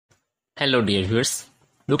Hello dear viewers,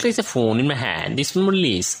 look like the phone in my hand. This model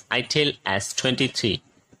is itel S23.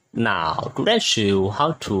 Now today I'll show you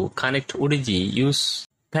how to connect OTG, use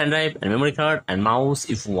pendrive and memory card and mouse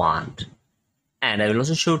if you want. And I will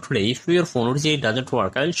also show today if your phone OTG doesn't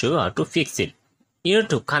work, I will show you how to fix it. Here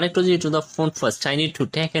to connect OTG to the phone, first I need to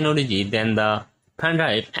take an OTG, then the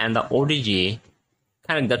pendrive and the OTG,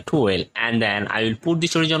 connect the two, and then I will put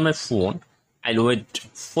this OTG on my phone. I'll wait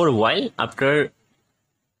for a while. After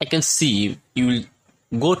I can see, you will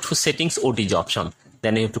go to settings OTG option.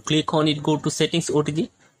 Then you have to click on it, go to settings OTG.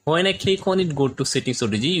 When I click on it, go to settings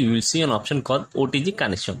OTG, you will see an option called OTG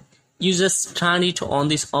connection. You just turn it on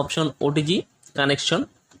this option OTG connection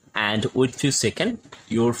and wait few seconds.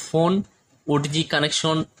 Your phone OTG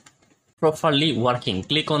connection properly working.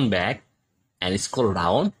 Click on back and scroll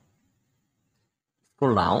down.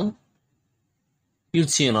 You'll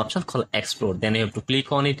see an option called explore. Then you have to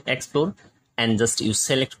click on it, explore, and just you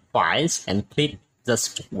select files and click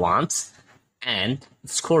just once and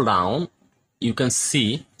scroll down. You can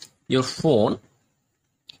see your phone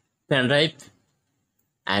pendrive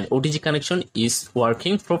and OTG connection is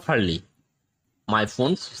working properly. My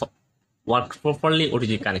phone works properly,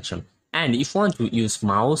 OTG connection. And if you want to use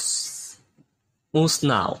mouse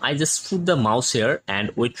now, I just put the mouse here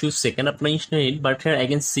and wait few seconds after installing it, but here I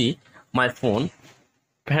can see my phone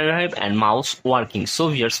pendrive and mouse working. So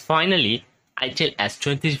here's finally itel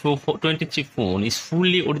S23 phone is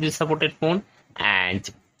fully OTG supported phone, and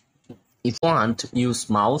if you want use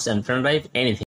mouse and pendrive anything.